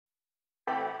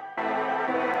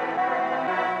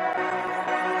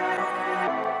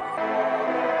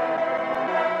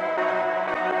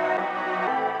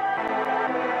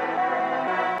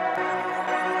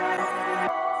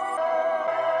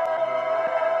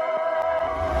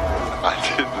I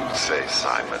didn't say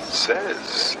Simon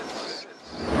Says.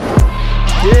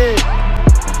 Yeah,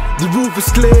 the roof is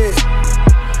clear.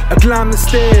 I climb the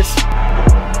stairs.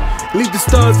 Leave the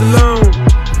stars alone,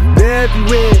 they're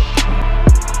everywhere.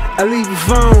 I leave your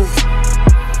phone.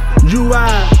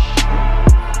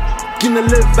 Gonna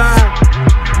live by.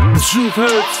 The truth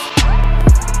hurts.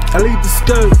 I leave the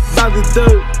skirt by the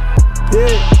dirt.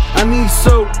 Yeah, I need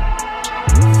soap.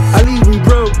 I leave him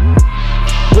broke,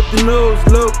 with the nose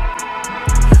low.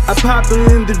 I pop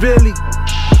in the Billy,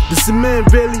 the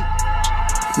cement really.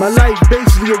 My life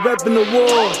basically a weapon of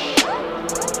war.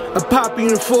 I pop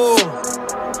in 4,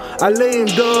 I lay him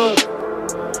dog.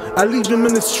 I leave him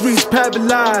in the streets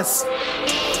paralyzed.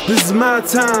 This is my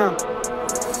time.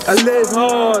 I live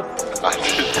hard.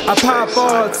 I pop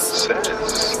arts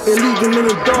and leave him in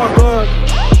the dark art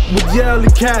with yellow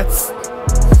cats,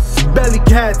 belly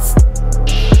cats.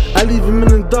 I leave him in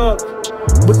the dark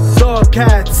with dog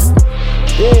cats.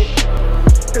 Yeah,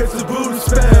 it's a brutal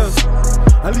spell.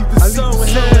 I leave the sun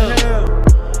in hell.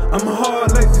 I'm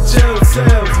hard like the jail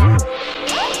cells.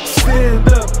 Stand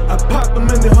up, I pop him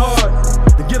in the heart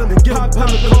and get him pop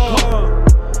in the car.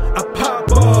 I pop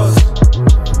bars.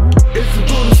 It's a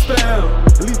brutal spell.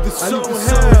 I leave the sun in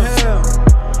hell.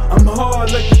 I'm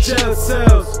hard like the jail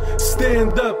cells.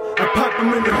 Stand up, I pop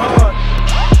him in the heart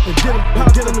and get him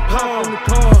pop in the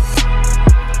car.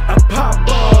 I pop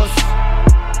bars.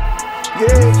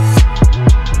 Yeah,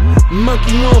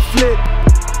 monkey won't flip.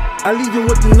 I leave him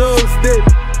with the nose dip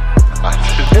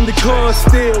and the car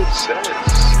still.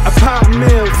 I pop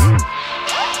mills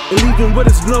and leave him with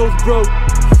his nose broke,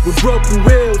 with broken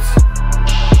wheels.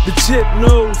 The chip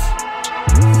nose,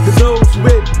 the nose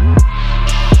whip.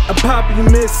 I pop you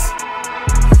miss,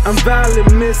 I'm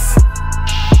violent miss.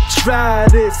 Try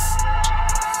this.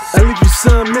 I leave you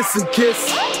some missing kiss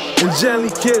and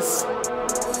jelly kiss.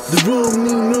 The room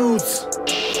need nudes.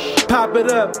 Pop it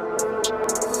up,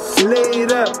 lay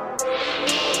it up.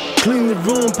 Clean the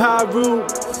room, Pyru.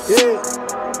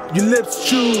 Yeah, your lips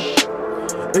chewed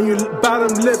and your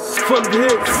bottom lip full of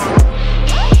hits.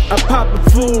 I pop the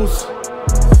fools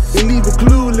and leave it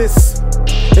clueless.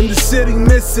 In the city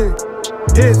missing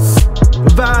hits.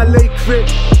 Violate Crip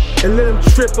and let him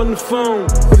trip on the phone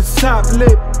with his top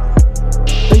lip.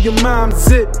 And your mom's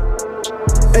zip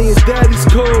and your daddy's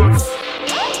codes.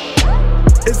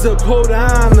 It's a code of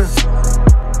honor.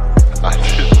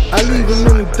 I leave him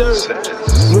in the dirt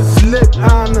with lip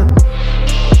honor.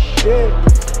 Yeah,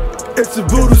 it's a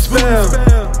voodoo spell.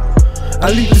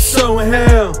 I leave the soul in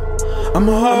hell. I'm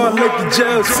hard like the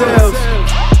jail cells.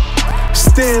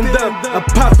 Stand up, I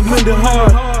pop him in the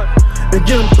heart and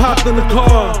get him popped in the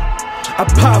car. I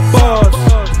pop bars.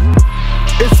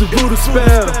 It's a voodoo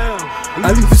spell.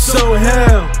 I leave the soul in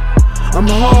hell. I'm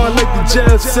hard like the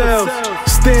jail cells.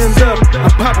 Stand up, I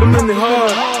pop him in the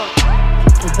heart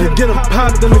and get him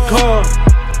popped in the car.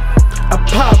 I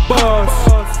pop bars.